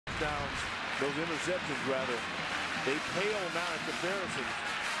touchdowns, those interceptions rather, they pale now in comparison.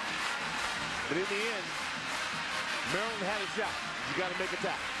 But in the end, Maryland had a shot. You got to make a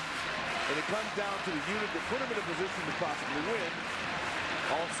tackle. And it comes down to the unit that put them in a position to possibly win,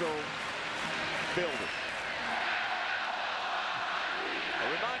 also failed it. A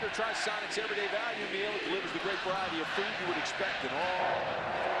reminder, try Sonic's Everyday Value Meal. It delivers the great variety of food you would expect in all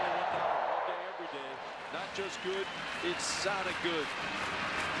day, every day. Not just good, it's Sonic good.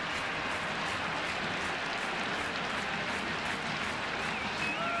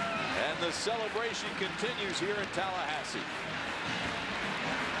 And the celebration continues here in Tallahassee.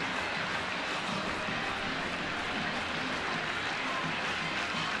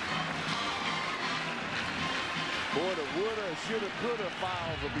 Boy, the woulda, shoulda, coulda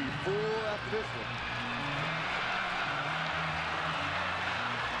files will be full after this one.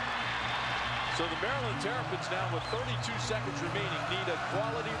 So the Maryland Terrapins now with 32 seconds remaining need a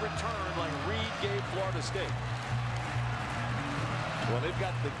quality return like Reed gave Florida State. Well, they've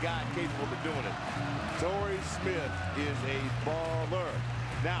got the guy capable of doing it. Torrey Smith is a baller.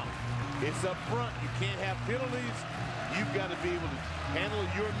 Now, it's up front. You can't have penalties. You've got to be able to handle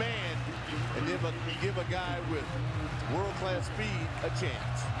your man and then give a guy with world-class speed a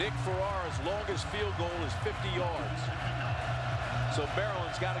chance. Nick Farrar's longest field goal is 50 yards. So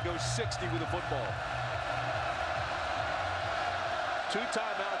Maryland's got to go 60 with the football. 2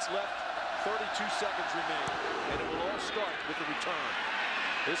 timeouts left, 32 seconds remain. And it will all start with the return.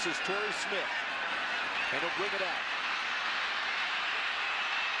 This is Torrey Smith. And he'll bring it out.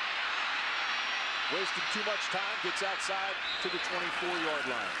 Wasted too much time, gets outside to the 24-yard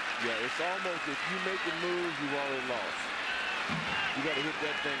line. Yeah, it's almost if you make a move, you've already lost. You got to hit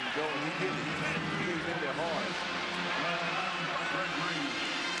that thing going. He did it. He came in there hard.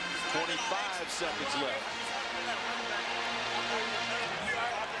 25 seconds left.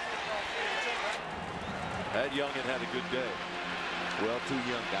 That youngin had a good day. Well, 2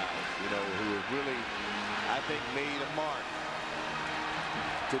 young guys, you know, who have really, I think, made a mark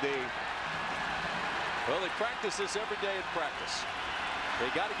today. Well, they practice this every day in practice. They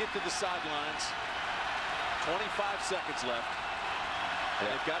got to get to the sidelines. 25 seconds left.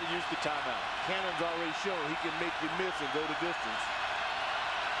 And they've got to use the timeout. Cannon's already shown he can make you miss and go the distance.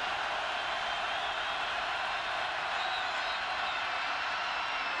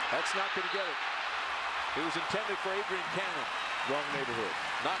 That's not going to get it. It was intended for Adrian Cannon. Wrong neighborhood.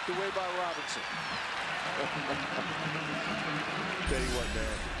 Knocked away by Robinson. Tell you what,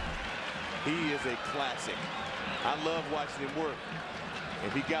 man. He is a classic. I love watching him work.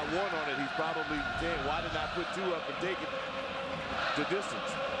 If he got 1 on it, he's probably saying, why did I put 2 up and take it to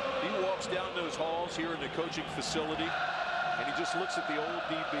distance? He walks down those halls here in the coaching facility, and he just looks at the old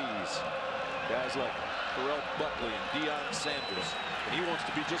DBs. Guys like Terrell Buckley and Deion Sanders. And he wants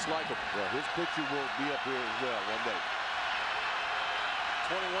to be just like them. Well, his picture will be up here as well one day.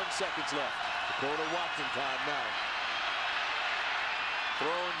 21 seconds left. Dakota Watson time now.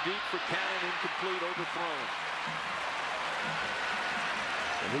 Throwing deep for Cannon, incomplete, overthrown.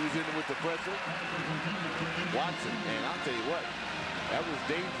 And who's in with the pressure? Watson. And I'll tell you what, that was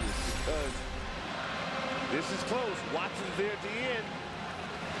dangerous because this is close. Watson's there at the end.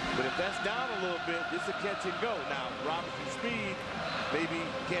 But if that's down a little bit, it's a catch and go. Now, Robinson's speed, maybe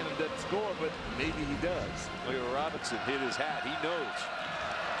Cannon doesn't score, but maybe he does. Look at Robinson hit his hat. He knows.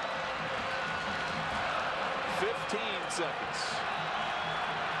 15 seconds.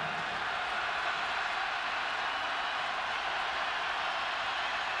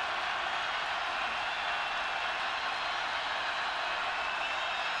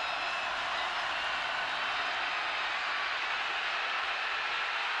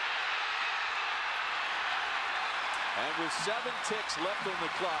 And with 7 ticks left on the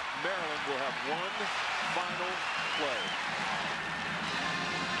clock, Maryland will have 1 final play.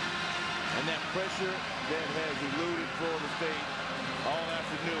 And that pressure that has eluded Florida State all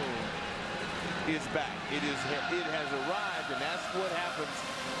afternoon is back. It has arrived, and that's what happens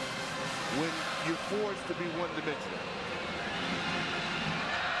when you're forced to be one-dimensional.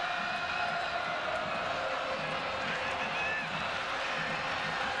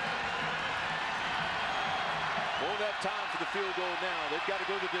 Won't have time for the field goal now. They've got to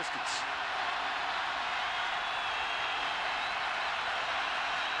go the distance.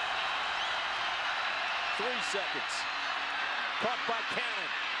 3 seconds. Caught by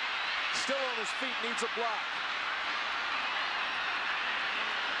Cannon. Still on his feet, needs a block.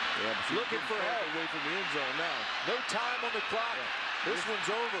 Yeah, looking for help. Away from the end zone now. No time on the clock. Yeah. This one's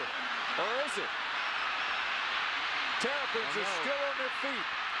over. Or is it? Terrapins are still on their feet.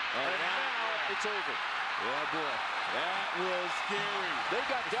 And now it's over. Yeah, boy. That was scary. They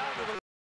got down to the